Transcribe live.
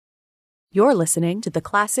You're listening to the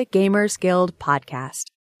Classic Gamers Guild podcast.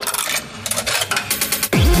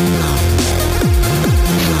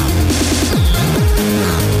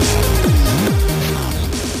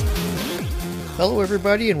 Hello,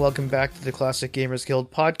 everybody, and welcome back to the Classic Gamers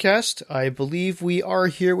Guild podcast. I believe we are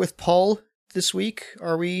here with Paul this week.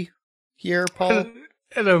 Are we here, Paul?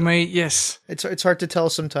 Hello, mate. Yes. It's hard to tell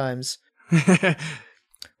sometimes. Well,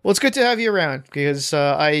 it's good to have you around, because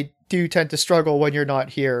I do tend to struggle when you're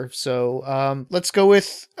not here. So let's go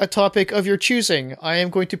with a topic of your choosing. I am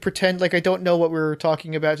going to pretend like I don't know what we're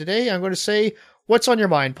talking about today. I'm going to say, what's on your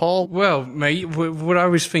mind, Paul? Well, mate, what I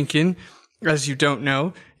was thinking, as you don't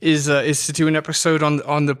know, is to do an episode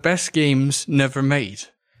on the best games never made.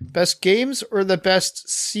 Best games or the best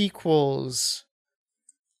sequels?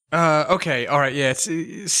 Okay, all right, yeah,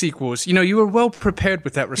 it's sequels. You know, you were well prepared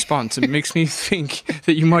with that response. It makes me think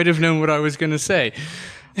that you might have known what I was going to say.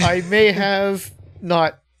 I may have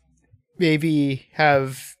not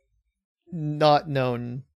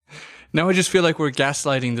known. Now I just feel like we're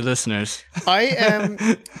gaslighting the listeners. I am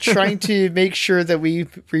trying to make sure that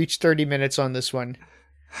we've reached 30 minutes on this one.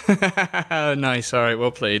 Nice, all right,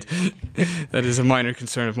 well played. That is a minor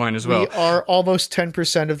concern of mine as well. We are almost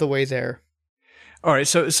 10% of the way there. All right,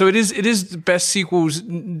 so it is the best sequels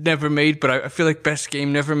never made, but I feel like best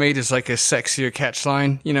game never made is like a sexier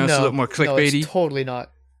catchline. You know, it's a little more clickbaity. No, it's totally not.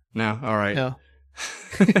 No, all right. No.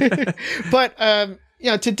 But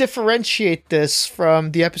to differentiate this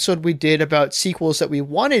from the episode we did about sequels that we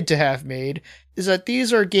wanted to have made, is that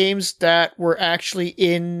these are games that were actually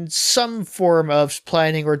in some form of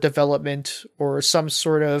planning or development or some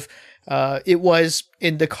sort of it was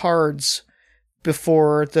in the cards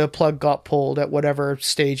before the plug got pulled at whatever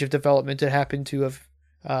stage of development it happened to have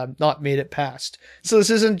not made it past. So this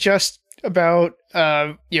isn't just about,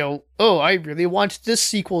 I really want this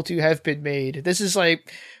sequel to have been made. This is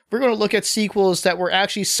like, we're going to look at sequels that were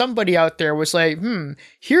actually somebody out there was like,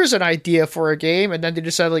 here's an idea for a game. And then they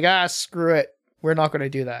decided like, screw it. We're not going to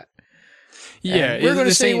do that. Yeah. And we're going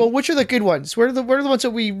to say, well, which are the good ones? What are the ones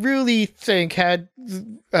that we really think had,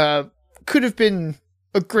 could have been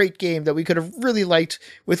a great game that we could have really liked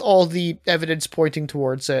with all the evidence pointing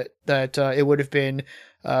towards it, that it would have been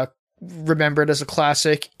remembered as a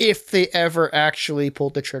classic if they ever actually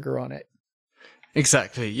pulled the trigger on it.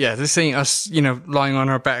 Exactly. Yeah. This ain't us, lying on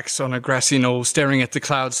our backs on a grassy knoll, staring at the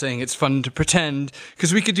clouds saying it's fun to pretend,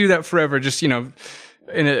 because we could do that forever. Just, in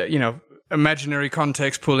a, imaginary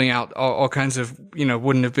context, pulling out all kinds of,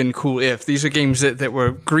 wouldn't have been cool if. These are games that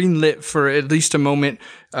were greenlit for at least a moment,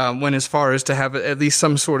 when as far as to have at least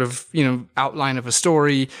some sort of, outline of a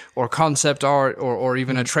story or concept art or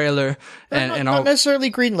even a trailer. Not necessarily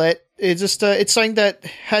greenlit. It's just, it's something that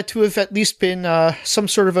had to have at least been, some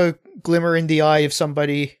sort of a glimmer in the eye of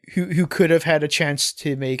somebody who could have had a chance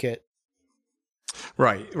to make it.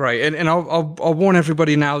 Right. And I'll warn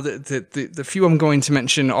everybody now that the few I'm going to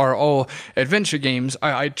mention are all adventure games.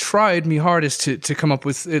 I tried my hardest to come up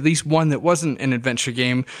with at least one that wasn't an adventure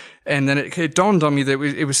game. And then it dawned on me that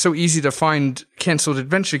it was so easy to find canceled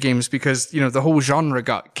adventure games because, the whole genre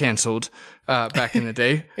got canceled back in the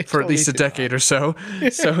day for at least a decade or so.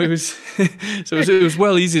 So it was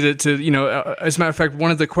well easy to as a matter of fact,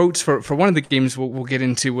 one of the quotes for one of the games we'll get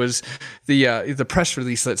into was the press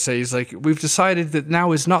release, let's say, is like, we've decided that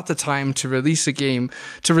now is not the time to release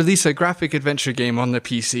a graphic adventure game on the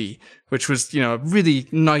PC, which was, a really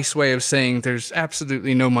nice way of saying there's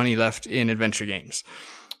absolutely no money left in adventure games.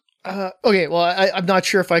 Okay, well, I'm not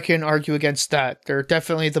sure if I can argue against that.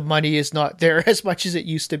 Definitely the money is not there as much as it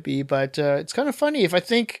used to be, but it's kind of funny.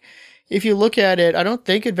 If you look at it, I don't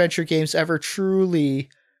think adventure games ever truly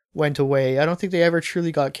went away. I don't think they ever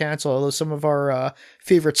truly got canceled, although some of our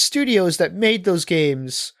favorite studios that made those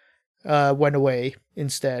games went away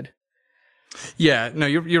instead. Yeah, no,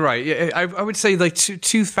 you're right. I would say like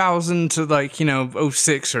 2000 to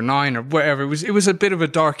 06 or 9 or whatever. It was a bit of a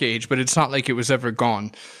dark age, but it's not like it was ever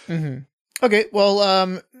gone. Mm-hmm. Okay,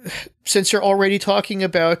 well, since you're already talking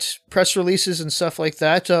about press releases and stuff like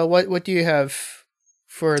that, what do you have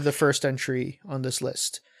for the first entry on this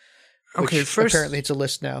list? Okay, apparently it's a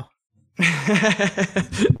list now.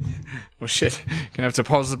 Well, shit. Gonna have to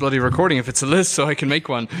pause the bloody recording if it's a list so I can make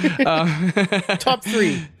one. Top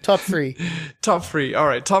three. All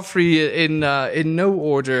right. Top three in no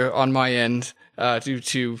order on my end, due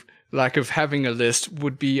to lack of having a list,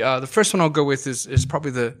 would be, the first one I'll go with is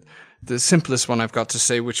probably the simplest one I've got to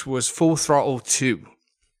say, which was Full Throttle 2.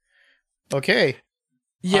 Okay.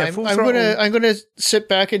 Yeah, I'm gonna sit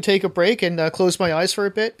back and take a break and close my eyes for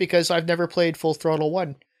a bit because I've never played Full Throttle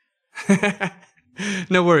 1.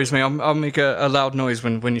 No worries, mate. I'll make a loud noise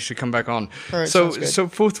when you should come back on. All right, so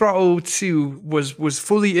Full Throttle 2 was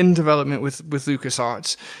fully in development with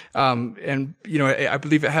LucasArts, and I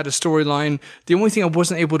believe it had a storyline. The only thing I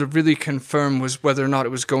wasn't able to really confirm was whether or not it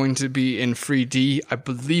was going to be in 3D. I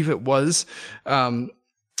believe it was.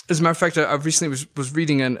 As a matter of fact, I recently was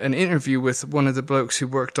reading an interview with one of the blokes who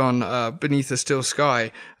worked on Beneath a Still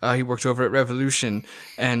Sky. He worked over at Revolution,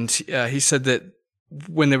 and he said that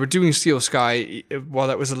when they were doing Steel Sky, while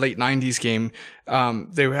that was a late 90s game,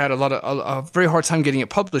 they had a very hard time getting it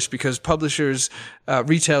published because publishers,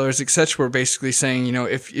 retailers, etc. were basically saying,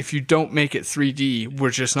 if you don't make it 3D, we're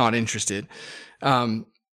just not interested.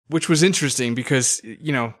 Which was interesting because,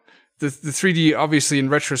 the 3D obviously in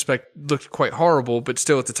retrospect looked quite horrible, but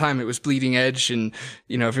still at the time it was bleeding edge, and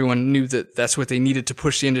everyone knew that that's what they needed to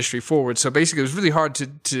push the industry forward. So basically it was really hard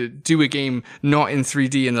to do a game not in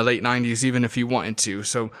 3D in the late 90s, even if you wanted to.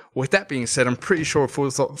 So with that being said, I'm pretty sure Full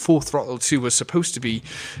Throttle 2 was supposed to be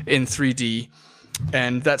in 3D,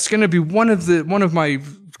 and that's going to be one of my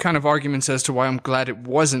kind of arguments as to why I'm glad it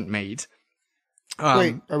wasn't made.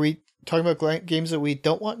 Wait, are we talking about games that we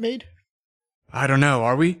don't want made? I don't know.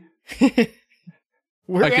 Are we?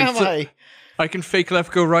 Where am I? I can fake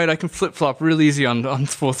left, go right. I can flip flop real easy on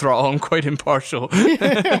Full Throttle. I'm quite impartial.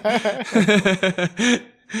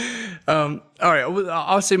 All right,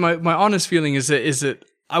 I'll say my honest feeling is that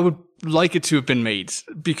I would like it to have been made,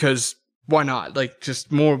 because why not? Like, just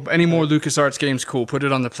any more LucasArts games, cool. Put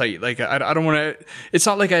it on the plate. Like, I don't want to. It's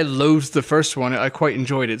not like I loathed the first one. I quite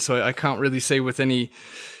enjoyed it, so I can't really say with any,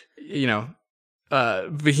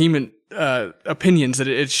 vehement opinions that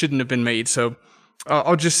it shouldn't have been made. So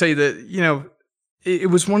I'll just say that it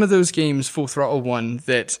was one of those games, Full Throttle 1,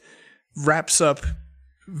 that wraps up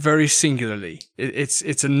very singularly.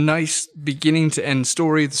 It's a nice beginning to end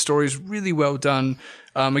story. The story is really well done.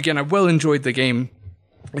 Again, I well enjoyed the game.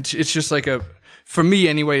 It's just like for me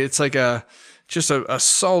anyway, it's like just a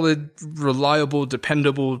solid, reliable,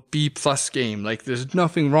 dependable B+ game. Like, there's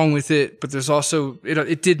nothing wrong with it, but there's also,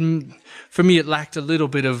 it didn't, for me, it lacked a little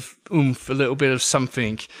bit of oomph, a little bit of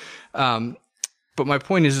something. But my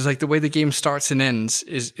point is like the way the game starts and ends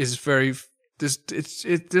is very,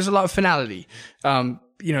 there's a lot of finality. I'm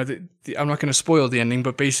not going to spoil the ending,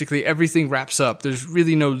 but basically everything wraps up. There's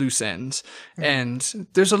really no loose ends. And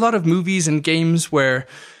there's a lot of movies and games where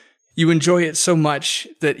you enjoy it so much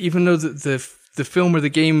that even though the film or the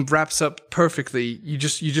game wraps up perfectly, you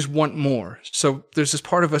just want more. So there's this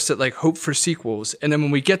part of us that like hope for sequels, and then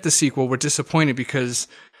when we get the sequel, we're disappointed because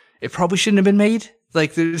it probably shouldn't have been made.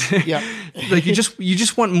 Like, yeah. Like you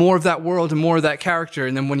just want more of that world and more of that character,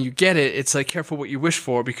 and then when you get it, it's like, careful what you wish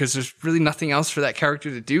for, because there's really nothing else for that character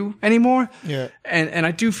to do anymore. Yeah. And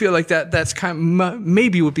I do feel like that's kind of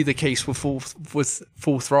maybe would be the case with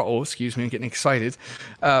Full Throttle. Excuse me, I'm getting excited.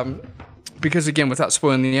 Because again, without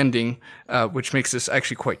spoiling the ending, which makes this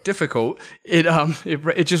actually quite difficult,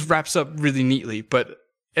 it just wraps up really neatly. But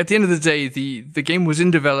at the end of the day, the game was in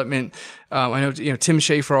development. I know Tim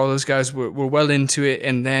Schafer, all those guys were well into it,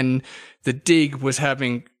 and then the Dig was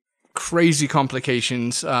having crazy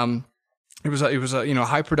complications. It was a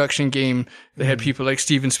high production game. They had people like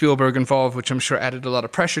Steven Spielberg involved, which I'm sure added a lot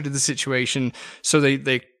of pressure to the situation. So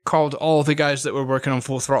they called all the guys that were working on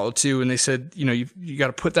Full Throttle 2, and they said, you got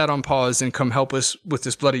to put that on pause and come help us with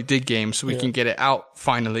this bloody Dig game so we can get it out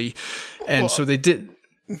finally. And so they did.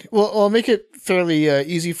 Well, I'll make it fairly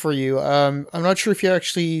easy for you. I'm not sure if you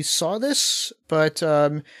actually saw this, but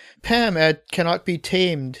Pam at Cannot Be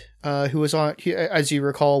Tamed, who was on, as you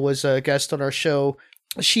recall, was a guest on our show.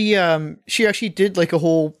 She actually did like a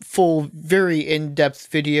whole full, very in-depth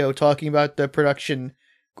video talking about the production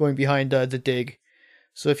going behind the Dig.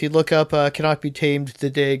 So if you look up Cannot Be Tamed, the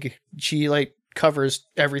Dig, she like covers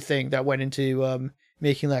everything that went into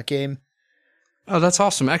making that game. Oh, that's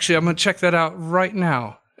awesome. Actually, I'm going to check that out right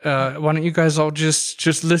now. Why don't you guys all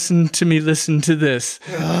just listen to me listen to this?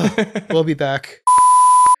 We'll be back.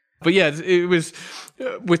 But yeah, it was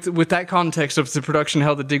with that context of the production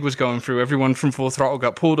hell the Dig was going through. Everyone from Full Throttle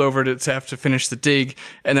got pulled over to have to finish the Dig,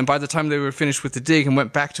 and then by the time they were finished with the Dig and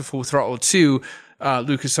went back to Full Throttle 2,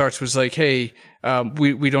 LucasArts was like, "Hey,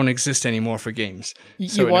 we don't exist anymore for games."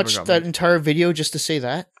 So you watched that entire video just to say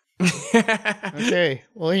that? Okay.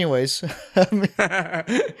 Well, anyways,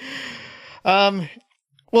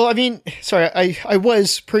 well, I mean, sorry, I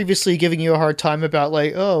was previously giving you a hard time about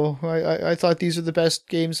like, I thought these are the best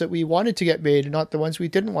games that we wanted to get made, and not the ones we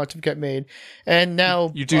didn't want to get made. And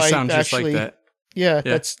now you do sound just like that. Yeah.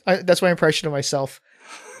 That's my impression of myself.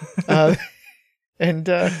 Well,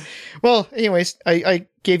 anyways, I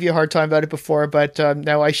gave you a hard time about it before, but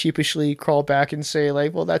now I sheepishly crawl back and say,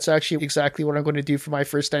 like, well, that's actually exactly what I'm going to do for my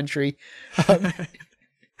first entry.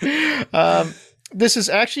 This is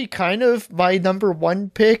actually kind of my number one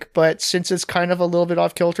pick, but since it's kind of a little bit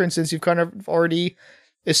off kilter, and since you've kind of already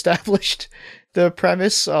established the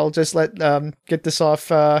premise, I'll just get this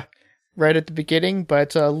off right at the beginning.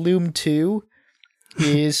 But Loom 2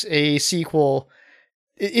 is a sequel.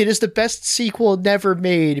 It is the best sequel never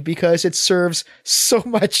made because it serves so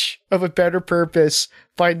much of a better purpose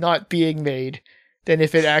by not being made than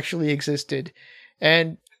if it actually existed.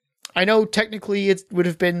 And I know technically it would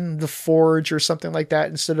have been The Forge or something like that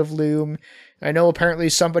instead of Loom. I know apparently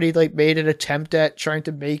somebody like made an attempt at trying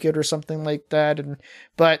to make it or something like that.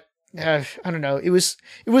 But I don't know. It was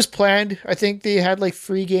planned. I think they had like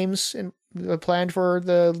 3 games planned for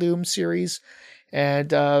the Loom series.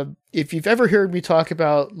 And if you've ever heard me talk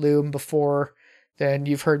about Loom before, then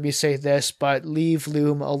you've heard me say this, but leave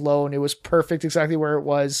Loom alone. It was perfect exactly where it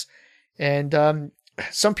was. And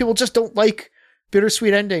some people just don't like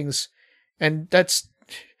bittersweet endings. And I'm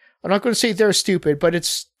not going to say they're stupid, but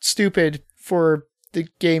it's stupid for the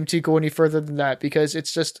game to go any further than that because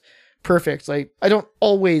it's just perfect. Like, I don't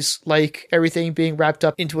always like everything being wrapped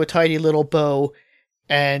up into a tiny little bow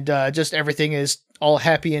and just everything is all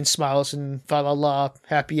happy and smiles and fa la la,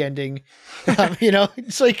 happy ending.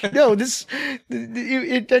 It's like, no,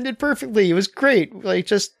 it ended perfectly. It was great. Like,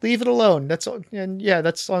 just leave it alone. That's all. And yeah,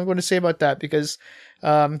 that's all I'm going to say about that because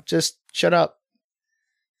just shut up.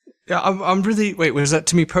 Yeah, I'm really, wait, was that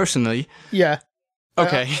to me personally? Yeah.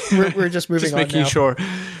 Okay. We're just moving just on making now. sure.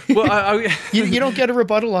 Well, you don't get a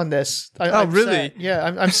rebuttal on this. I'm really? Set. Yeah,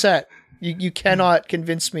 I'm set. You cannot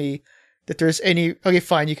convince me that there's any. Okay,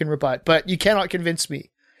 fine, you can rebut, but you cannot convince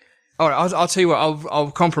me. All right, I'll tell you what.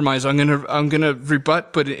 I'll compromise. I'm gonna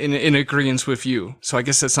rebut, but in agreement with you. So I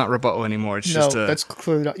guess that's not rebuttal anymore. It's just that's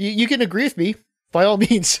clearly not. You can agree with me by all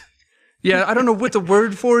means. Yeah, I don't know what the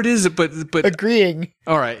word for it is, but agreeing.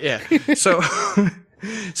 All right, yeah. So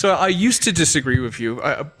I used to disagree with you,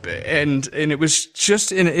 and it was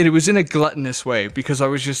just it was in a gluttonous way because I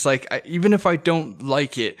was just like, even if I don't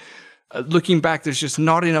like it. Looking back, there's just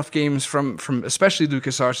not enough games from especially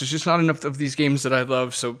LucasArts. There's just not enough of these games that I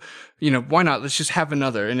love. So, why not? Let's just have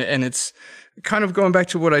another. And it's kind of going back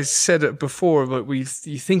to what I said before, but you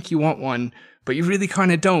think you want one, but you really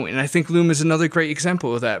kind of don't. And I think Loom is another great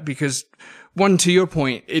example of that because, one, to your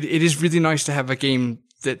point, it is really nice to have a game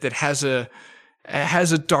that has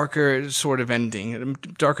a darker sort of ending.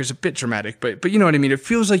 Darker is a bit dramatic, but you know what I mean? It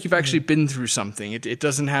feels like you've actually been through something. It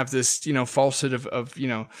doesn't have this, falsehood of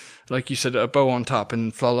like you said, a bow on top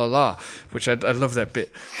and la la la, which I love that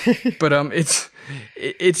bit. But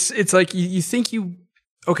it's like you think you.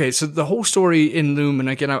 Okay, so the whole story in Loom, and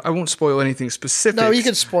again, I won't spoil anything specific. No, you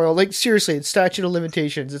can spoil. Like, seriously, it's statute of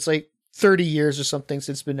limitations. It's like 30 years or something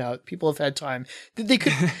since it's been out. People have had time.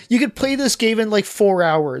 You could play this game in like 4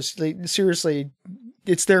 hours. Like, seriously,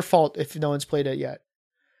 it's their fault if no one's played it yet.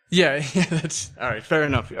 Yeah, that's all right. Fair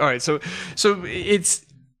enough. All right, so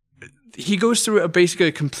he goes through basically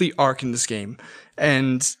a complete arc in this game,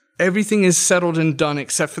 and everything is settled and done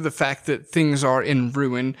except for the fact that things are in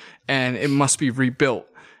ruin and it must be rebuilt.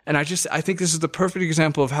 And I think this is the perfect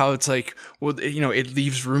example of how it's like, well, it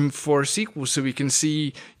leaves room for a sequel so we can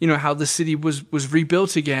see, how the city was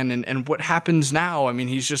rebuilt again and what happens now. I mean,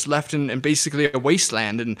 he's just left in basically a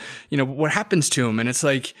wasteland and, what happens to him. And it's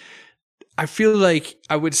like, I feel like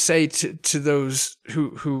I would say to those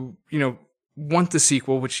who, want the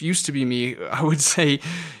sequel, which used to be me, I would say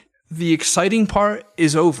the exciting part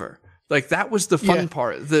is over. Like, that was the fun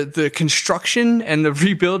part. The construction and the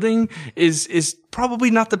rebuilding is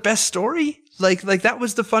probably not the best story. Like that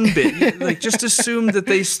was the fun bit. Like, just assume that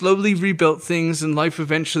they slowly rebuilt things and life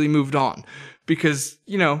eventually moved on. Because,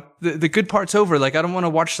 the good part's over. Like, I don't want to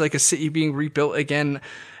watch like a city being rebuilt again.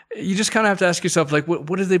 You just kind of have to ask yourself, like,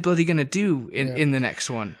 what are they bloody going to do in the next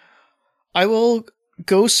one? I will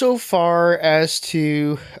go so far as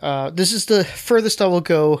to, this is the furthest I will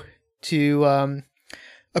go to,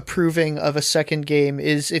 approving of a second game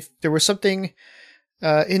is if there was something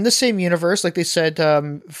in the same universe, like they said,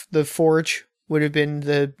 the Forge would have been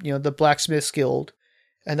the Blacksmith's Guild,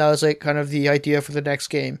 and that was like kind of the idea for the next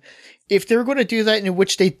game. If they were going to do that in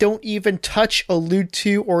which they don't even touch, allude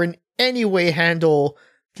to, or in any way handle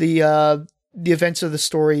the events of the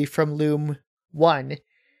story from Loom 1,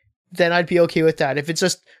 then I'd be okay with that. If it's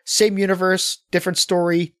just same universe, different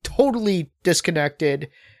story, totally disconnected,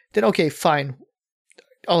 then okay, fine.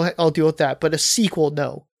 I'll deal with that, but a sequel,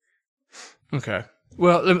 no. Okay.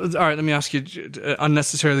 Well, all right. Let me ask you an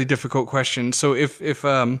unnecessarily difficult question. So, if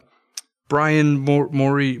Brian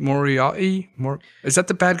Moriarty. Is that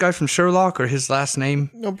the bad guy from Sherlock, or his last name?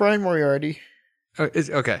 No, Brian Moriarty.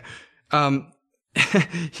 Okay.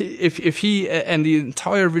 If he and the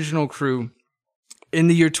entire original crew in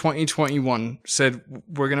the year 2021 said,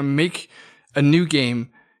 we're going to make a new game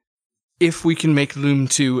if we can make Loom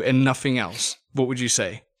 2 and nothing else, what would you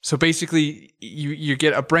say? So basically, you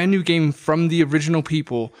get a brand new game from the original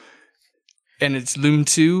people, and it's Loom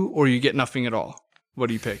 2, or you get nothing at all. What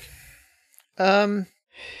do you pick?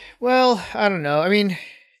 Well, I don't know. I mean,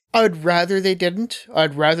 I'd rather they didn't.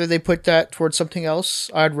 I'd rather they put that towards something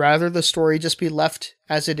else. I'd rather the story just be left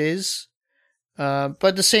as it is. But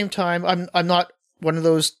at the same time, I'm not one of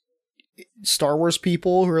those Star Wars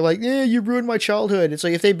people who are like, you ruined my childhood. It's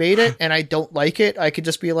like, if they made it and I don't like it, I could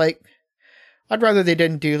just be like, I'd rather they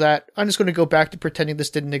didn't do that. I'm just going to go back to pretending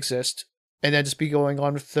this didn't exist and then just be going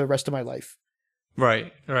on with the rest of my life.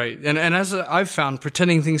 Right. And as I've found,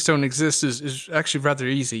 pretending things don't exist is actually rather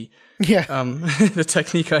easy. Yeah. The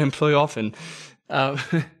technique I employ often. All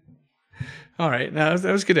right. Now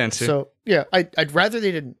that was a good answer. So yeah, I'd rather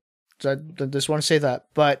they didn't. So I just want to say that.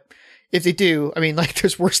 But if they do, I mean, like,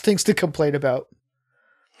 there's worse things to complain about.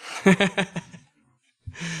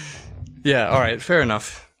 Yeah. All right. Fair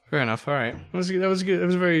enough. All right. That was good. That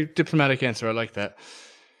was a very diplomatic answer. I like that.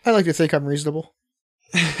 I like to think I'm reasonable.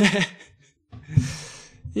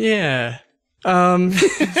 Yeah. So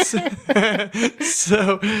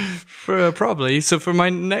for my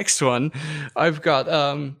next one, I've got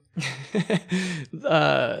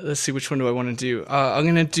let's see, which one do I want to do? I'm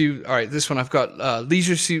gonna do, all right, this one I've got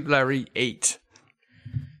Leisure Suit Larry 8,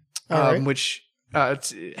 right. Which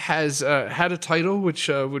has had a title which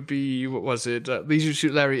would be, what was it? Leisure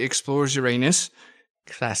Suit Larry Explores Uranus.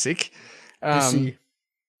 Classic. I see.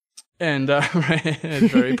 And right,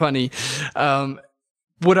 very punny.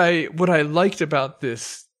 What I liked about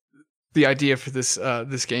this, the idea for this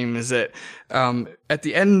this game, is that at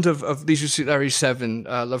the end of Leisure Suit Larry 7,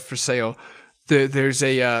 Love for Sale, there's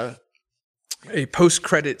a post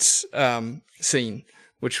credits scene,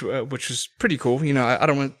 which was pretty cool. You know, I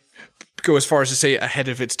don't want to go as far as to say ahead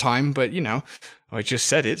of its time, but you know, I just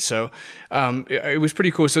said it, so it was pretty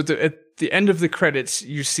cool. So at the end of the credits,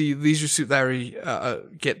 you see Leisure Suit Larry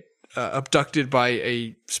get abducted by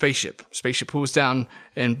a spaceship. Spaceship pulls down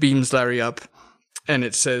and beams Larry up, and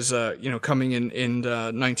it says, coming in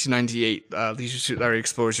 1998, Leisure Suit Larry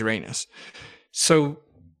Explores Uranus. So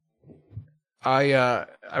I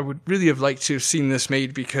would really have liked to have seen this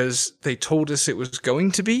made because they told us it was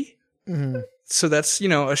going to be. Mm-hmm. So that's,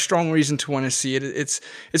 a strong reason to want to see it. It's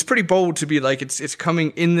pretty bold to be like, it's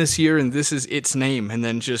coming in this year and this is its name, and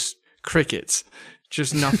then just crickets,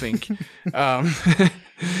 just nothing.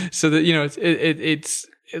 So that, it's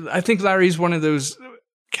I think Larry's one of those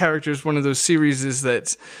characters, one of those series is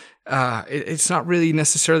that it's not really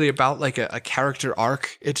necessarily about like a character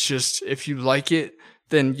arc. It's just, if you like it,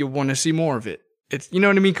 then you'll want to see more of it. It's, you know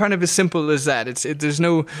what I mean? Kind of as simple as that. There's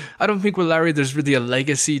no, I don't think with Larry there's really a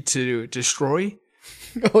legacy to destroy.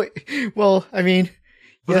 Oh, well, I mean,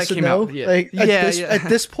 well, yes and no. Yeah. Like, at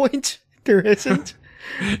this point, there isn't.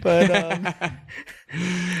 But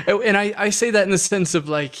and I say that in the sense of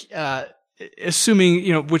like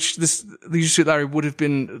assuming, which this Leisure Suit Larry would have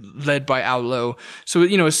been led by Al Lowe. So,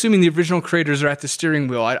 assuming the original creators are at the steering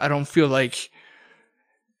wheel, I don't feel like,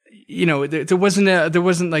 there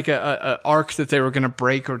wasn't like a arc that they were going to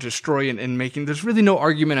break or destroy in making. There's really no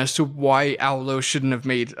argument as to why Al Lowe shouldn't have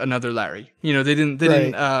made another Larry.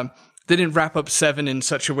 They didn't wrap up 7 in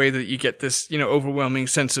such a way that you get this, overwhelming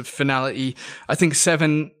sense of finality. I think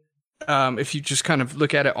 7, if you just kind of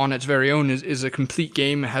look at it on its very own, is a complete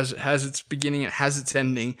game. It has its beginning, it has its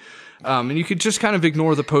ending. And you could just kind of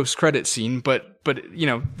ignore the post-credit scene, but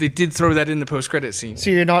they did throw that in the post-credit scene. So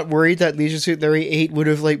you're not worried that Leisure Suit Larry 8 would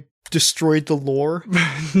have like destroyed the lore?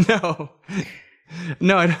 No,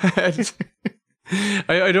 I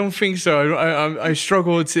don't think so. I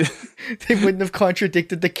struggle to. They wouldn't have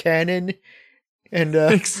contradicted the canon and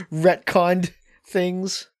retconned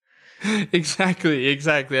things. Exactly.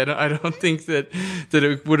 I don't think that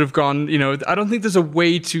it would have gone. I don't think there's a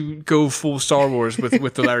way to go full Star Wars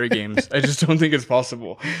with the Larry games. I just don't think it's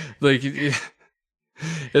possible. Like,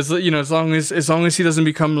 as long as he doesn't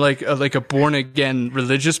become like a born again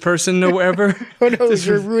religious person or whatever. Oh no,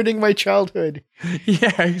 you're ruining my childhood.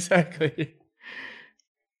 Yeah, exactly.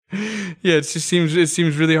 Yeah, it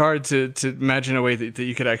seems really hard to imagine a way that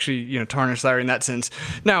you could actually tarnish Larry in that sense.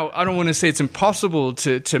 Now, I don't want to say it's impossible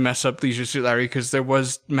to mess up Leisure Suit Larry, because there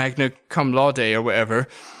was Magna Cum Laude or whatever,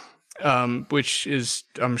 which is,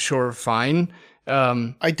 I'm sure, fine.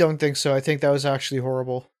 I don't think so. I think that was actually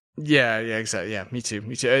horrible. Yeah, exactly. Yeah, me too.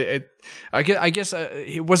 I guess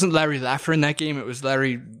it wasn't Larry Laffer in that game. It was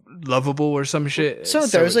Larry Lovable or some shit. So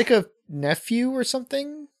there was like a nephew or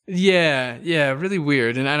something. Yeah, really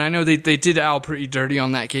weird. And I know they did Al pretty dirty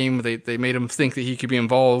on that game. They made him think that he could be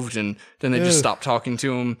involved, and then they just stopped talking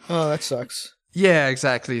to him. Oh, that sucks. Yeah,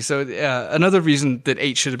 exactly. So another reason that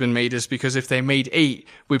 8 should have been made is because if they made 8,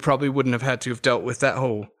 we probably wouldn't have had to have dealt with that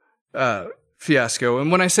whole fiasco.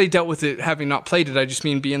 And when I say dealt with it, having not played it, I just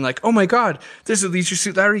mean being like, oh my god, there's a Leisure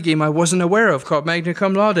Suit Larry game I wasn't aware of called Magna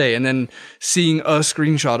Cum Laude, and then seeing a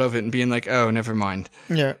screenshot of it and being like, oh, never mind.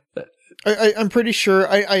 Yeah. I'm pretty sure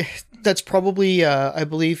I that's probably I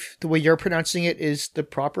believe the way you're pronouncing it is the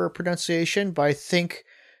proper pronunciation, but I think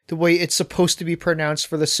the way it's supposed to be pronounced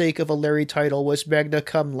for the sake of a Larry title was Magna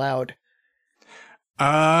Cum Loud.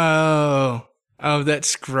 Oh,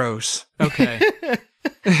 that's gross. Okay.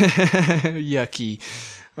 Yucky.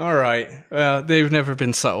 All right. Well, they've never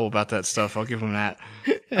been subtle about that stuff. I'll give them that.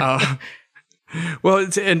 Well,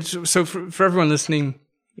 and so for everyone listening,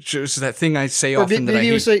 it's that thing I say often that I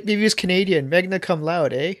hate. Maybe it was Canadian. Magna Cum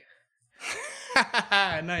Loud, eh?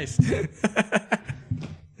 Nice.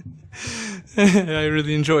 I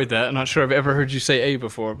really enjoyed that. I'm not sure I've ever heard you say A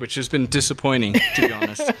before, which has been disappointing, to be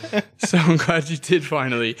honest. So I'm glad you did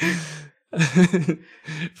finally.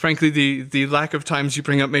 Frankly, the lack of times you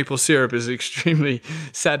bring up maple syrup is extremely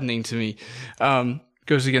saddening to me.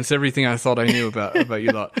 Goes against everything I thought I knew about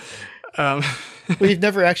you lot. Well, you've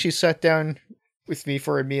never actually sat down with me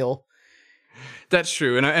for a meal. That's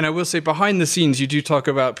true, and I will say behind the scenes you do talk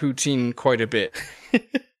about poutine quite a bit.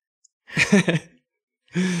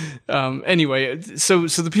 Anyway, so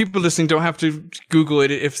the people listening don't have to Google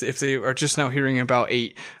it if they are just now hearing about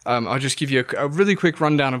 8. I'll just give you a really quick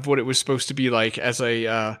rundown of what it was supposed to be like as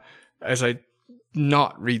I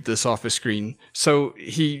not read this off a screen. So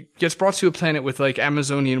he gets brought to a planet with like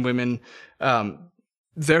Amazonian women.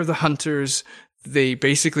 They're the hunters. They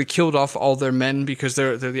basically killed off all their men because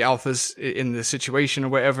they're the alphas in the situation or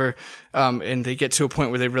whatever. And they get to a point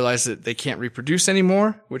where they realize that they can't reproduce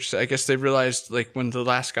anymore, which I guess they realized like when the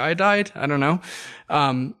last guy died. I don't know.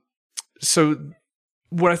 So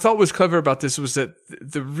what I thought was clever about this was that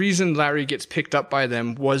the reason Larry gets picked up by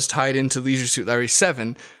them was tied into Leisure Suit Larry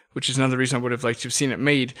 7, which is another reason I would have liked to have seen it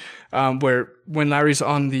made, where when Larry's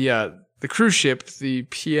on the cruise ship, the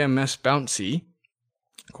PMS Bouncy,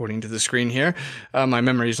 according to the screen here, my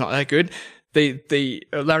memory is not that good.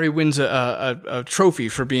 Larry wins a trophy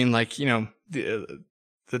for being like, you know,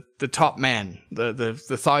 the top man,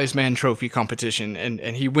 the thighs man trophy competition,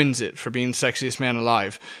 and he wins it for being sexiest man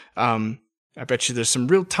alive. I bet you there's some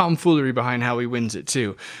real tomfoolery behind how he wins it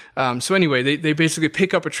too. So anyway, they basically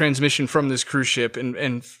pick up a transmission from this cruise ship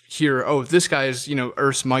and hear, oh, this guy is, you know,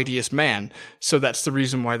 Earth's mightiest man. So that's the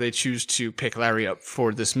reason why they choose to pick Larry up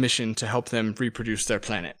for this mission to help them reproduce their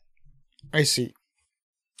planet. I see.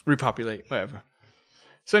 Repopulate, whatever.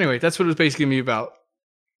 So anyway, that's what it was basically me about.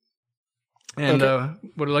 And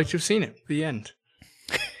would have liked to have seen it. The end.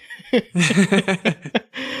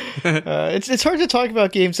 It's hard to talk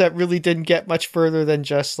about games that really didn't get much further than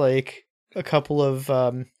just like a couple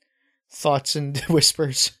of thoughts and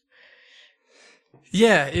whispers.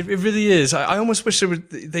 Yeah, it really is. I almost wish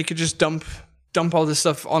they could just dump all this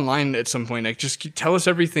stuff online at some point. Like, just tell us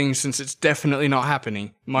everything since it's definitely not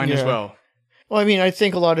happening. Mine as well. Well, I mean, I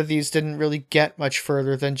think a lot of these didn't really get much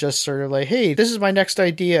further than just sort of like, hey, this is my next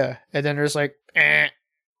idea. And then there's like,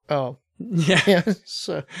 oh. Yeah.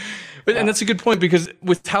 So, and that's a good point, because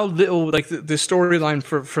with how little, like the storyline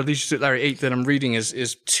for Leisure Suit Larry 8 that I'm reading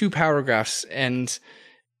is 2 paragraphs, and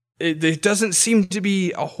it doesn't seem to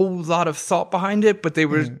be a whole lot of thought behind it, but they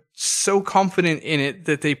were so confident in it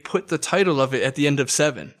that they put the title of it at the end of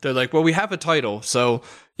 7. They're like, well, we have a title, so,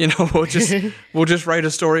 you know, we'll just write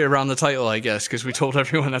a story around the title, I guess, because we told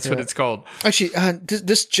everyone that's what it's called. Actually,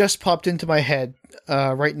 this just popped into my head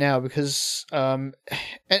right now, because and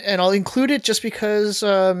I'll include it just because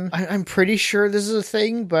I'm pretty sure this is a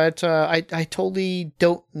thing, but I totally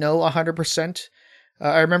don't know 100%.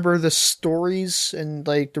 I remember the stories and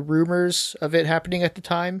like the rumors of it happening at the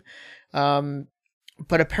time.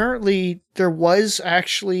 But apparently there was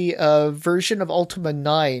actually a version of Ultima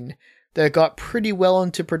 9 that got pretty well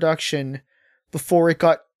into production before it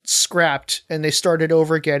got scrapped and they started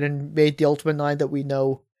over again and made the Ultima 9 that we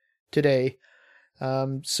know today.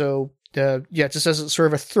 So just as sort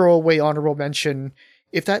of a throwaway honorable mention,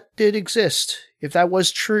 if that did exist, if that was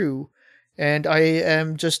true, and I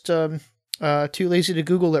am just too lazy to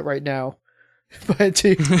Google it right now, but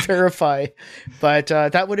to verify. But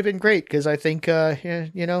that would have been great, because I think, I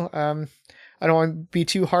I don't want to be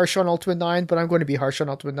too harsh on Ultima 9, but I'm going to be harsh on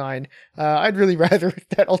Ultima 9. I'd really rather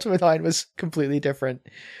that Ultima 9 was completely different.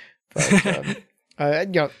 But,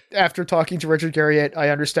 after talking to Richard Garriott, I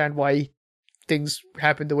understand why things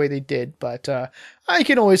happened the way they did, but I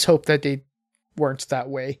can always hope that they weren't that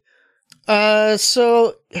way.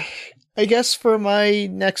 So I guess for my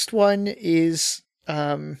next one is,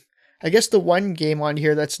 I guess the one game on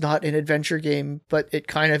here that's not an adventure game, but it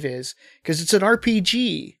kind of is, because it's an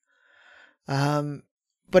RPG.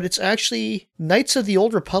 But it's actually Knights of the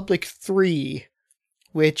Old Republic 3,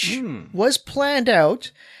 which was planned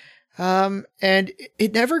out, and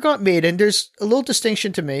it never got made. And there's a little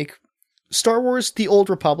distinction to make. Star Wars The Old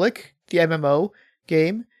Republic, the MMO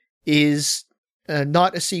game, is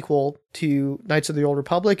not a sequel to Knights of the Old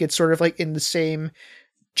Republic. It's sort of like in the same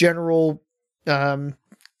general...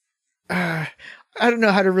 I don't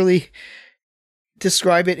know how to really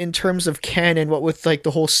describe it in terms of canon, what with like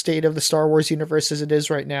the whole state of the Star Wars universe as it is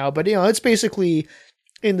right now. But, it's basically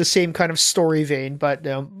in the same kind of story vein, but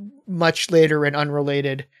much later and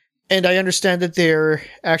unrelated. And I understand that they're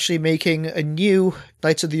actually making a new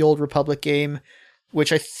Knights of the Old Republic game,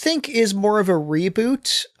 which I think is more of a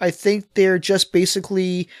reboot. I think they're just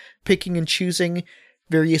basically picking and choosing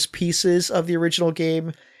various pieces of the original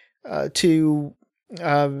game to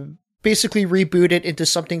basically reboot it into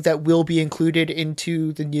something that will be included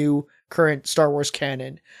into the new current Star Wars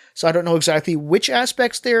canon. So I don't know exactly which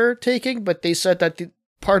aspects they're taking, but they said that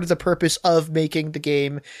part of the purpose of making the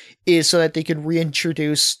game is so that they can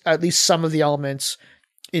reintroduce at least some of the elements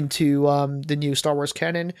into the new Star Wars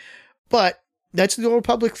canon. But Knights of the Old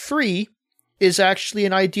Republic 3 is actually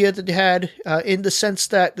an idea that they had in the sense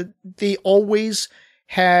that they always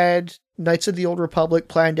had Knights of the Old Republic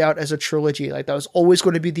planned out as a trilogy. Like, that was always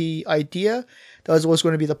going to be the idea. That was always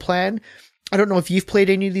going to be the plan. I don't know if you've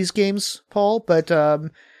played any of these games, Paul, but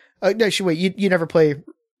actually, wait, you never play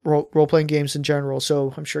role-playing games in general,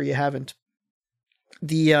 so I'm sure you haven't.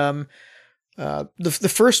 The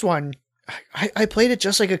first one, I played it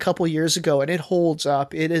just like a couple years ago, and it holds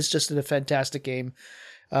up. It is just a fantastic game.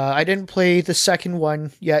 I didn't play the second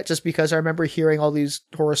one yet just because I remember hearing all these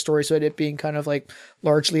horror stories about it being kind of like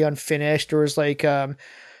largely unfinished. There was like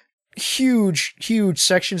huge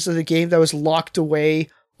sections of the game that was locked away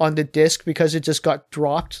on the disc because it just got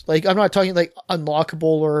dropped. Like, I'm not talking like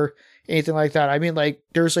unlockable or anything like that. I mean, like,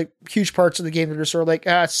 there's like huge parts of the game that are sort of like,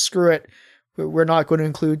 screw it. We're not going to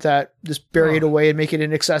include that. Just bury it away and make it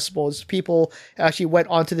inaccessible. As people actually went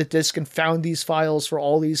onto the disc and found these files for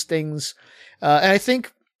all these things. And I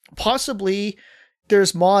think possibly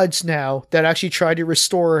there's mods now that actually try to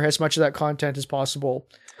restore as much of that content as possible.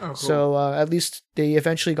 Oh, cool. So at least they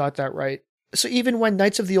eventually got that right. So even when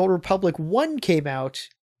Knights of the Old Republic 1 came out,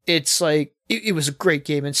 it's like, it was a great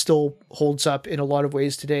game and still holds up in a lot of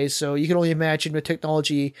ways today. So you can only imagine with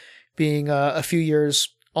technology being a few years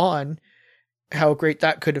on, how great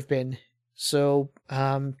that could have been. So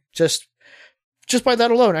just by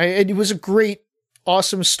that alone, it was a great,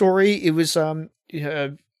 awesome story. It was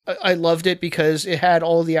I loved it because it had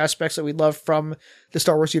all the aspects that we love from the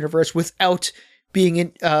Star Wars universe without being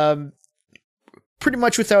in pretty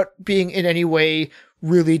much without being in any way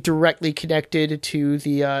really directly connected to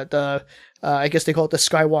the I guess they call it the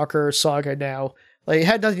Skywalker saga now. Like, it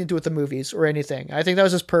had nothing to do with the movies or anything. I think that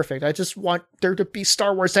was just perfect. I just want there to be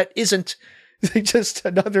Star Wars that isn't just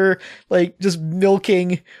another, like, just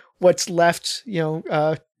milking what's left,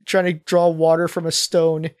 trying to draw water from a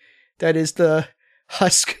stone that is the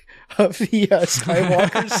husk of the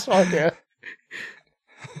Skywalker saga.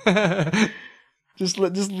 just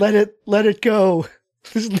let it go.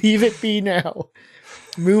 Just leave it be now.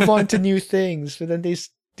 Move on to new things. But then they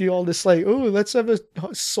do all this like, oh, let's have a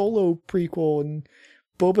Solo prequel and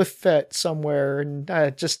Boba Fett somewhere, and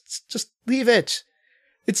just leave it.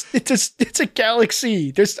 It's a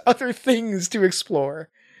galaxy. There's other things to explore.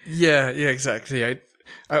 Yeah, exactly. I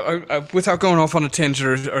without going off on a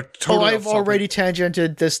tangent or totally. I've already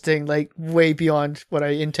tangented this thing like way beyond what I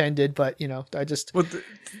intended, but I just. Well,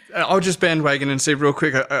 I'll just bandwagon and say real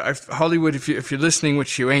quick, Hollywood, if you're listening,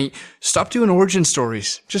 which you ain't, stop doing origin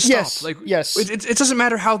stories. Just stop. Yes, yes. It doesn't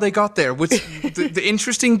matter how they got there. What's the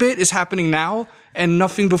interesting bit is happening now. And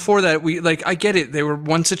nothing before that. I get it. They were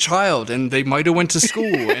once a child and they might have went to school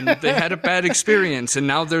and they had a bad experience and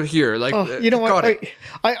now they're here. Like, you know what?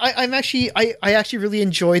 I actually really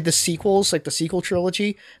enjoyed the sequels, like the sequel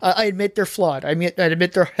trilogy. I admit they're flawed. I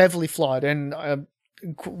admit they're heavily flawed. And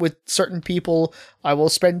with certain people, I will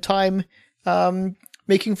spend time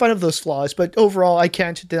making fun of those flaws. But overall, I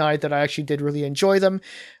can't deny that I actually did really enjoy them.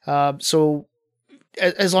 So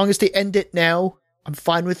as long as they end it now, I'm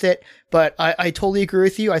fine with it. But I totally agree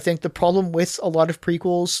with you. I think the problem with a lot of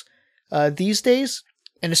prequels these days,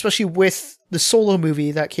 and especially with the Solo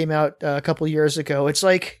movie that came out a couple years ago, it's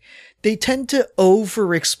like they tend to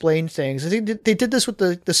over-explain things. I think they did this with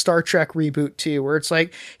the Star Trek reboot too, where it's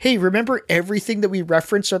like, hey, remember everything that we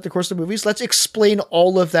referenced throughout the course of the movies? Let's explain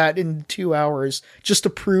all of that in 2 hours just to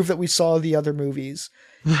prove that we saw the other movies.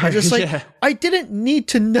 I'm just like, yeah. I didn't need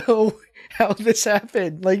to know how this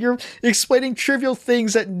happened. Like, you're explaining trivial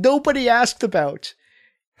things that nobody asked about.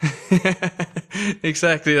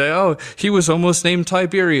 Exactly. Like, oh, he was almost named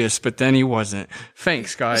Tiberius, but then he wasn't.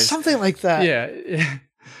 Thanks, guys. Something like that. Yeah.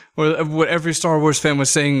 Well, what every Star Wars fan was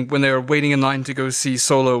saying when they were waiting in line to go see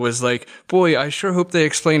Solo was like, boy, I sure hope they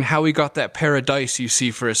explain how he got that pair of dice you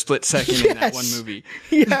see for a split second in that one movie.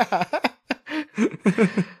 Yeah.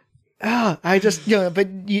 I just, but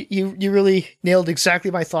you really nailed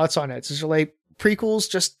exactly my thoughts on it. So you're like, prequels,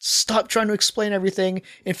 just stop trying to explain everything.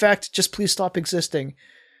 In fact, just please stop existing.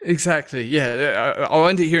 Exactly. Yeah. I'll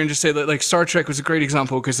end it here and just say that, like, Star Trek was a great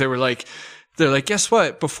example because they're like, guess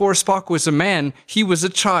what? Before Spock was a man, he was a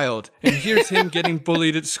child. And here's him getting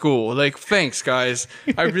bullied at school. Like, thanks, guys.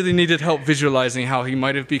 I really needed help visualizing how he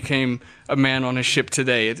might have became a man on a ship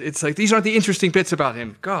today. It's like, these aren't the interesting bits about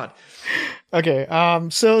him. God. Okay.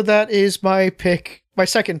 So that is my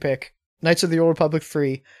second pick, Knights of the Old Republic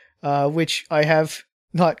 3, which I have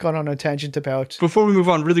not gone on a tangent about. Before we move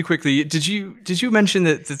on, really quickly, did you mention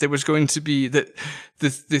that there was going to be, that the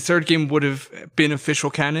third game would have been official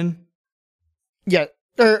canon? Yeah,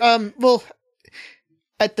 well,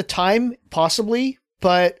 at the time, possibly,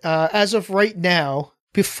 but as of right now,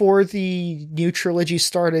 before the new trilogy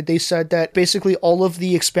started, they said that basically all of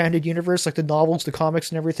the expanded universe, like the novels, the comics,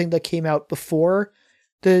 and everything that came out before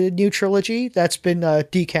the new trilogy, that's been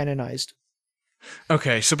decanonized.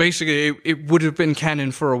 Okay, so basically it would have been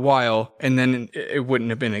canon for a while, and then it wouldn't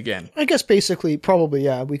have been again. I guess basically, probably,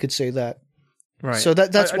 yeah, we could say that. Right. So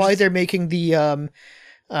that's why they're making the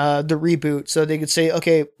reboot, so they could say,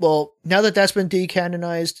 okay, well, now that that's been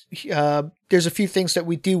decanonized, there's a few things that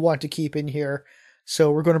we do want to keep in here,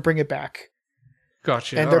 so we're going to bring it back.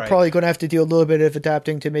 Gotcha. And they're probably going to have to do a little bit of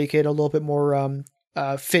adapting to make it a little bit more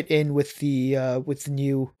fit in with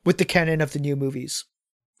the canon of the new movies.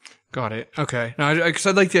 Got it. Okay. No, because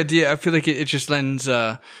I like the idea. I feel like it just lends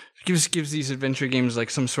gives these adventure games like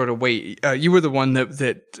some sort of weight. You were the one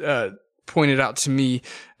that pointed out to me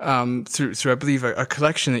through I believe a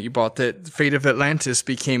collection that you bought that Fate of Atlantis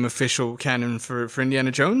became official canon for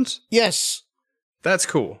Indiana Jones. Yes, that's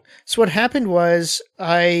cool. So what happened was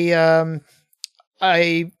I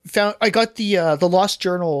got the Lost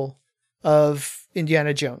Journal of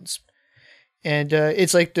Indiana Jones, and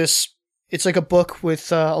it's like this. It's like a book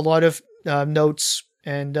with a lot of notes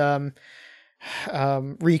and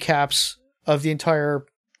recaps of the entire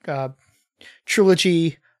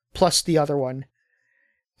trilogy plus the other one.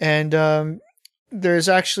 And there's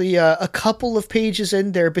actually a couple of pages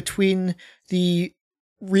in there between the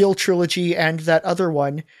real trilogy and that other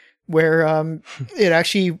one where it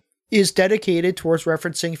actually is dedicated towards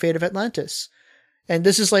referencing Fate of Atlantis. And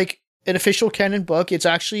this is like an official canon book. It's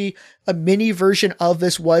actually a mini version of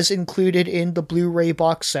this was included in the Blu-ray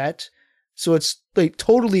box set. So it's like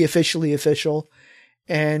totally officially official.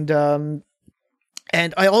 And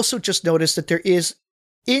I also just noticed that there is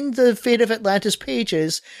in the Fate of Atlantis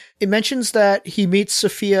pages, it mentions that he meets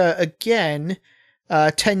Sophia again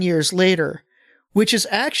 10 years later, which is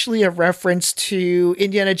actually a reference to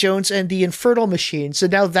Indiana Jones and the Infernal Machine. So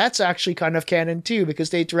now that's actually kind of canon too, because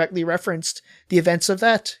they directly referenced the events of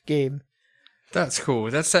that game. That's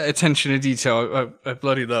cool. That's that attention to detail I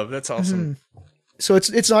bloody love. That's awesome. Mm-hmm. So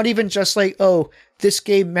it's not even just like, oh, this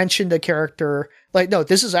game mentioned a character. Like, no,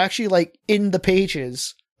 this is actually like in the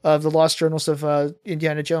pages of the Lost Journals of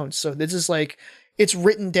Indiana Jones. So this is like, it's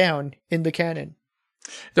written down in the canon.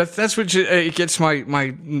 That's what it gets my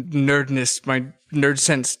nerdness, my nerd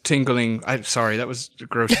sense tingling. I'm sorry, that was a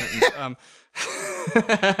gross sentence.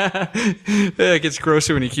 It gets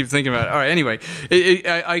grosser when you keep thinking about it. All right, anyway,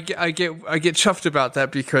 I get chuffed about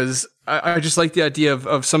that because I just like the idea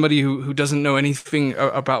of somebody who doesn't know anything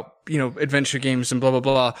about, adventure games and blah, blah,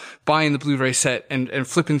 blah, buying the Blu-ray set and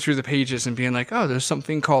flipping through the pages and being like, oh, there's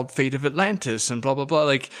something called Fate of Atlantis and blah, blah, blah.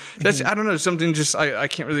 Like, that's, I don't know, something just, I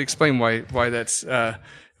can't really explain why that's,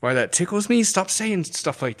 why that tickles me. Stop saying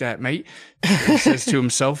stuff like that, mate. He says to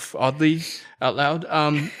himself, oddly, out loud.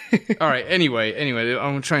 All right. Anyway, I'm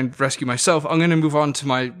going to try and rescue myself. I'm going to move on to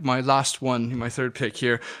my last one, my third pick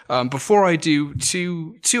here. Before I do,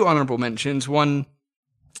 two honorable mentions. One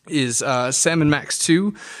is Sam and Max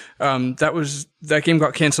 2. That game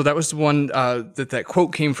got canceled. That was the one that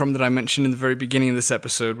quote came from that I mentioned in the very beginning of this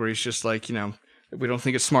episode, where he's just like, we don't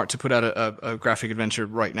think it's smart to put out a graphic adventure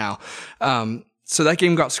right now. So that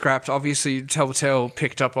game got scrapped. Obviously, Telltale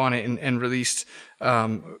picked up on it and released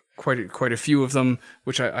quite a few of them,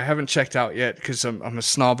 which I haven't checked out yet because I'm a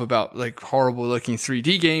snob about like horrible looking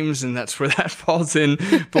 3D games, and that's where that falls in.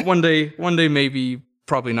 But one day maybe,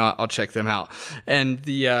 probably not, I'll check them out. And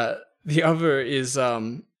the other is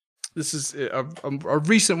this is a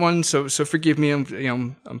recent one, so forgive me.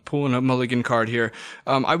 I'm pulling a mulligan card here.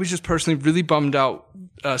 I was just personally really bummed out.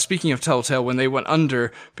 Speaking of Telltale, when they went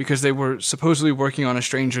under because they were supposedly working on a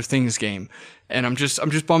Stranger Things game, and I'm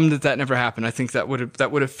just bummed that never happened. I think that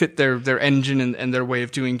would have fit their engine and their way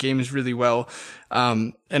of doing games really well.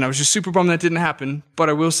 And I was just super bummed that didn't happen. But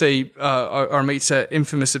I will say, our mates at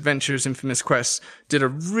Infamous Adventures, Infamous Quests, did a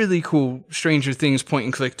really cool Stranger Things point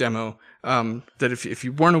and click demo. That if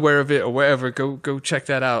you weren't aware of it or wherever, go check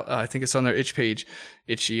that out. I think it's on their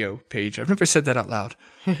itch.io page. I've never said that out loud.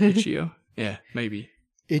 Itch.io? Yeah, maybe.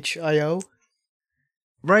 Itch.io?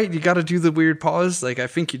 Right, you gotta do the weird pause, like I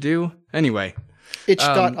think you do. Anyway.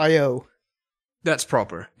 Itch.io. That's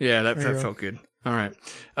proper. Yeah, that felt good. All right.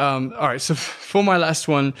 All right. So for my last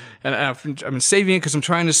one, and I'm saving it because I'm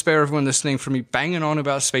trying to spare everyone listening from me banging on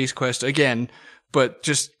about Space Quest again, but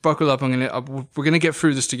just buckle up. We're gonna get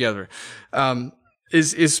through this together.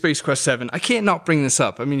 Is Space Quest 7. I can't not bring this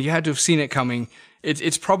up. I mean, you had to have seen it coming.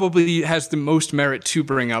 It's probably has the most merit to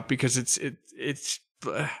bring up because it's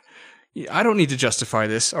I don't need to justify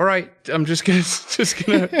this. All right. I'm just gonna,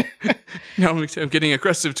 no, I'm getting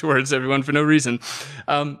aggressive towards everyone for no reason.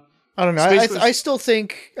 I don't know. I still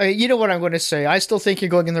think, you know what I'm going to say. I still think you're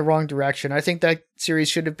going in the wrong direction. I think that series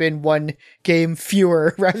should have been one game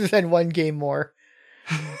fewer rather than one game more.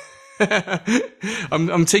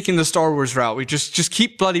 I'm taking the Star Wars route. We just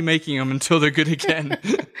keep bloody making them until they're good again.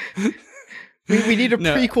 we need a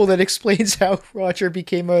prequel that explains how Roger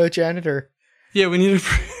became a janitor. Yeah, we need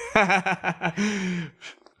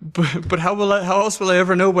but how else will I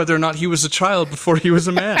ever know whether or not he was a child before he was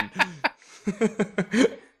a man?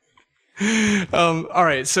 All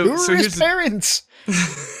right, so who are his parents?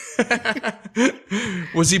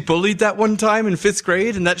 Was he bullied that one time in 5th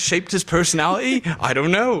grade and that shaped his personality? I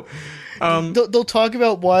don't know. They'll talk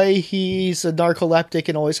about why he's a narcoleptic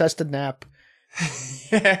and always has to nap.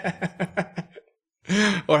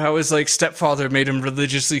 Or how his stepfather made him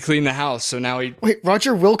religiously clean the house, so now he... Wait,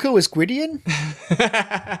 Roger Wilco is Gwydion?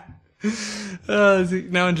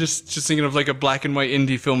 Now I'm just thinking of a black and white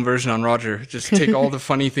indie film version on Roger. Just take all the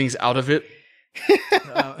funny things out of it.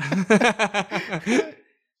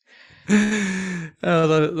 A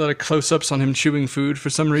lot of close-ups on him chewing food for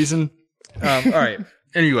some reason. All right.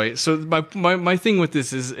 Anyway, so my thing with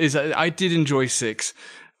this is I did enjoy 6.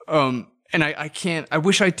 And I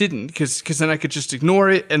wish I didn't, because then I could just ignore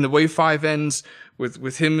it, and the way 5 ends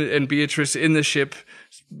with him and Beatrice in the ship,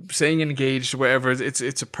 saying engaged, wherever,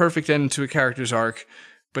 it's a perfect end to a character's arc.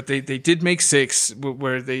 But they did make 6,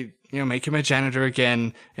 where they, make him a janitor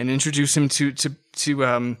again, and introduce him to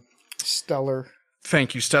Stellar.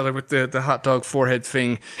 Thank you, Stellar, with the hot dog forehead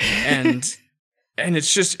thing. And it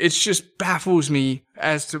just baffles me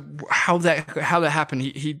as to how that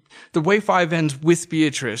happened. The way 5 ends with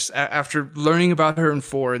Beatrice after learning about her in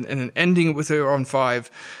 4 and then ending with her on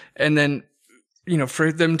 5, and then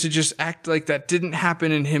for them to just act like that didn't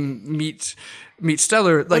happen and him meet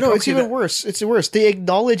Stellar. No, it's even worse. It's worse. They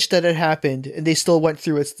acknowledged that it happened and they still went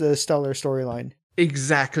through with the Stellar storyline.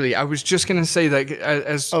 Exactly. I was just gonna say that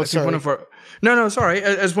as one of our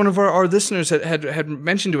as one of our listeners had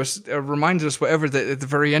mentioned to us, reminded us, whatever, that at the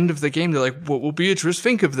very end of the game, they're like, "What will Beatrice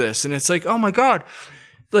think of this?" And it's like, "Oh my god,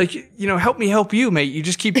 help me help you, mate. You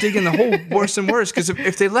just keep digging the hole worse and worse." Because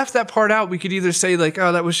if they left that part out, we could either say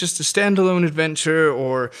 "Oh, that was just a standalone adventure,"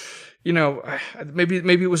 or maybe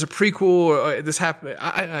it was a prequel, or this happened.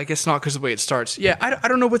 I guess not, because of the way it starts. Yeah, I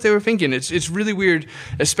don't know what they were thinking. It's really weird,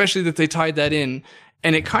 especially that they tied that in,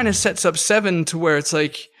 and it kind of sets up 7 to where it's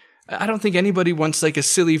like, I don't think anybody wants a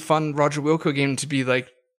silly, fun Roger Wilco game to be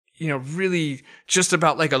really just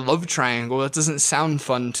about a love triangle. That doesn't sound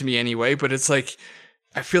fun to me anyway. But it's I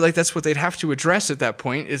feel like that's what they'd have to address at that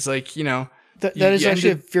point. Is That is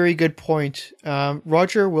actually a very good point.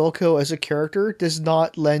 Roger Wilco as a character does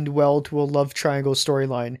not lend well to a love triangle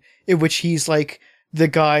storyline in which he's the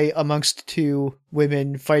guy amongst 2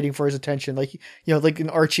 women fighting for his attention, like an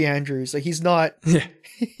Archie Andrews. He's not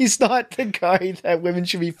he's not the guy that women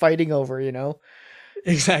should be fighting over,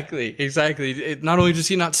 Exactly. Not only does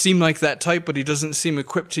he not seem like that type, but he doesn't seem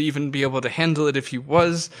equipped to even be able to handle it if he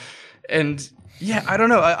was. And Yeah, I don't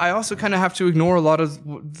know. I also kind of have to ignore a lot of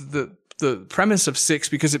the premise of 6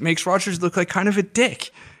 because it makes Rogers look like kind of a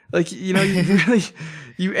dick. Like, you know,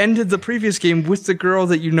 you ended the previous game with the girl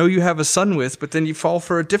that you know you have a son with, but then you fall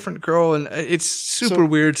for a different girl, and it's super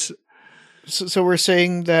weird. So we're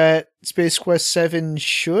saying that Space Quest 7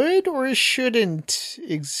 should or shouldn't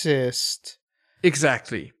exist?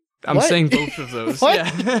 Exactly. I'm What? saying both of those. What?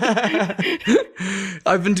 Yeah.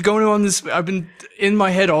 I've been going on this. I've been in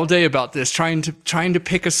my head all day about this, trying to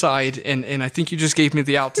pick a side, and I think you just gave me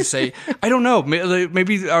the out to say I don't know.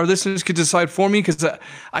 Maybe our listeners could decide for me because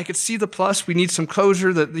I could see the plus. We need some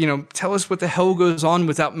closure. That, you know, tell us what the hell goes on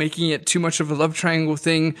without making it too much of a love triangle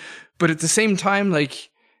thing. But at the same time,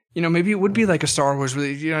 like, you know, maybe it would be like a Star Wars where,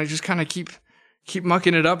 you know, just kind of keep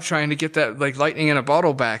mucking it up, trying to get that like lightning in a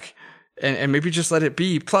bottle back. And maybe just let it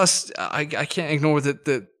be. Plus, I can't ignore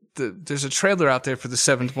that there's a trailer out there for the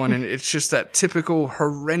 7th one, and it's just that typical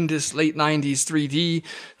horrendous late 90s 3D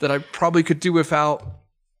that I probably could do without.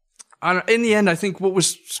 In the end, I think what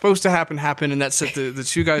was supposed to happen happened, and that's that the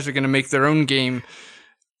two guys are going to make their own game,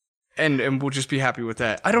 and we'll just be happy with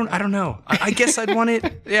that. I don't know. I guess I'd want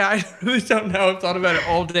it. Yeah, I really don't know. I've thought about it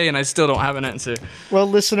all day, and I still don't have an answer. Well,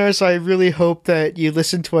 listeners, I really hope that you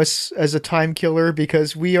listen to us as a time killer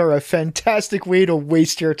because we are a fantastic way to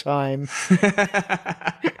waste your time.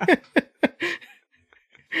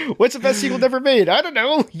 What's the best sequel ever made? I don't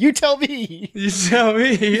know. You tell me. You tell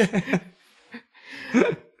me.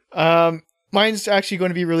 Mine's actually going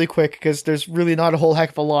to be really quick because there's really not a whole heck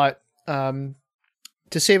of a lot to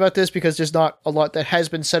say about this because there's not a lot that has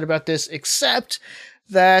been said about this except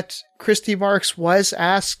that Christy Marks was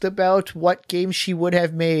asked about what game she would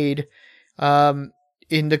have made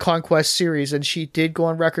in the Conquest series, and she did go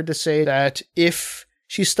on record to say that if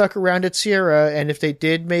she stuck around at Sierra and if they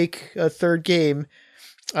did make a third game,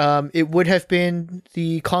 it would have been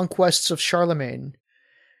the Conquests of Charlemagne.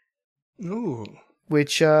 Ooh.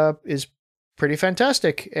 Which is pretty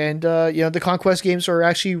fantastic. And, you know, the Conquest games are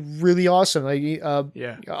actually really awesome. Like,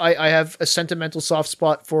 Yeah. I have a sentimental soft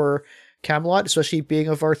spot for Camelot, especially being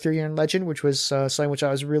of Arthurian legend, which was something which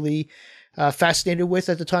I was really fascinated with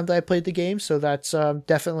at the time that I played the game. So that's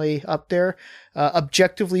definitely up there.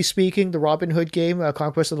 Objectively speaking, the Robin Hood game,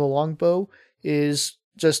 Conquest of the Longbow, is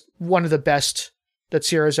just one of the best that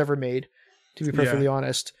Sierra's ever made, to be perfectly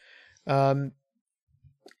honest.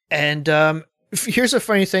 Here's a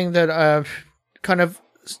funny thing that kind of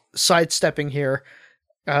sidestepping here.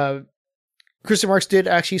 Christy Marks did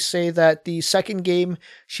actually say that the second game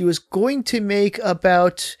she was going to make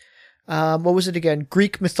about, what was it again?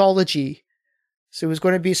 Greek mythology. So it was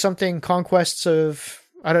going to be something conquests of,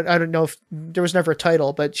 I don't know if there was never a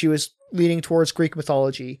title, but she was leaning towards Greek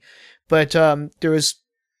mythology. But there was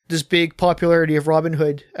this big popularity of Robin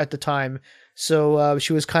Hood at the time. So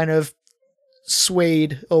she was kind of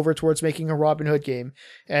swayed over towards making a Robin Hood game,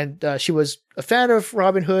 and she was a fan of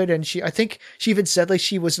Robin Hood, and I think she even said like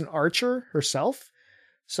she was an archer herself,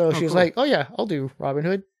 so she was like, oh yeah, I'll do Robin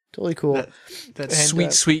Hood, totally cool. That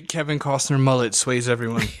sweet Kevin Costner mullet sways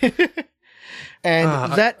everyone.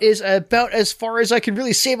 And that is about as far as I can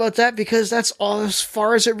really say about that, because that's all as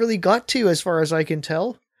far as it really got to, as far as I can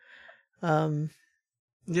tell.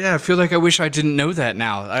 Yeah, I feel like I wish I didn't know that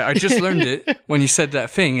now. I just learned it when you said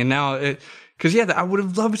that thing, and now it. Because, yeah, I would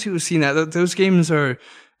have loved to have seen that. Those games are,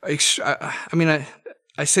 I mean,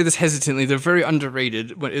 I say this hesitantly, they're very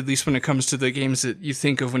underrated, at least when it comes to the games that you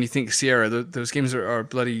think of when you think Sierra. Those games are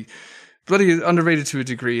bloody underrated to a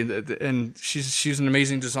degree, and she's an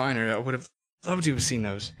amazing designer. I would have loved to have seen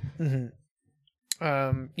those.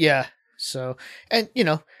 Mm-hmm. Yeah, so, and, you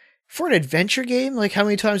know, for an adventure game, like, how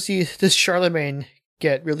many times does Charlemagne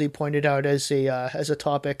get really pointed out as a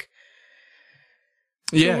topic?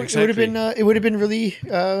 Yeah, so exactly. It would have been really.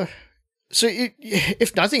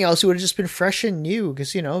 If nothing else, it would have just been fresh and new.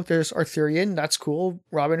 Because, you know, there's Arthurian, that's cool.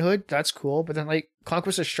 Robin Hood, that's cool. But then, like,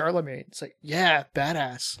 Conquest of Charlemagne, it's like, yeah,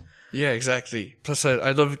 badass. Yeah, exactly. Plus,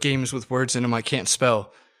 I love games with words in them I can't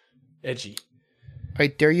spell. Edgy. I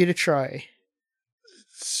dare you to try.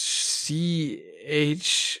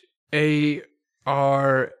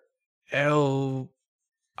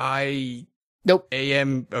 CHARLI. Nope.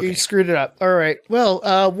 AM. Okay. You screwed it up. All right.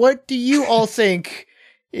 Well, what do you all think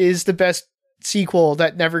is the best sequel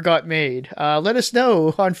that never got made? Let us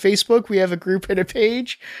know on Facebook. We have a group and a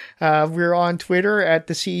page. We're on Twitter at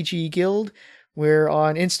the CG Guild. We're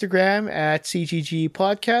on Instagram at CGG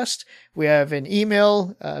Podcast. We have an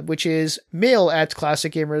email, which is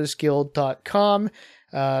mail@classicgamersguild.com.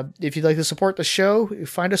 If you'd like to support the show,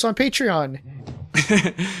 find us on Patreon.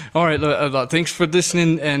 All right, thanks for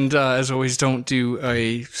listening, and as always, don't do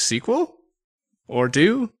a sequel. Or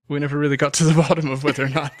do? We never really got to the bottom of whether or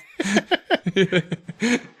not.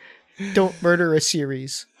 Don't murder a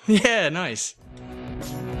series. Yeah, nice.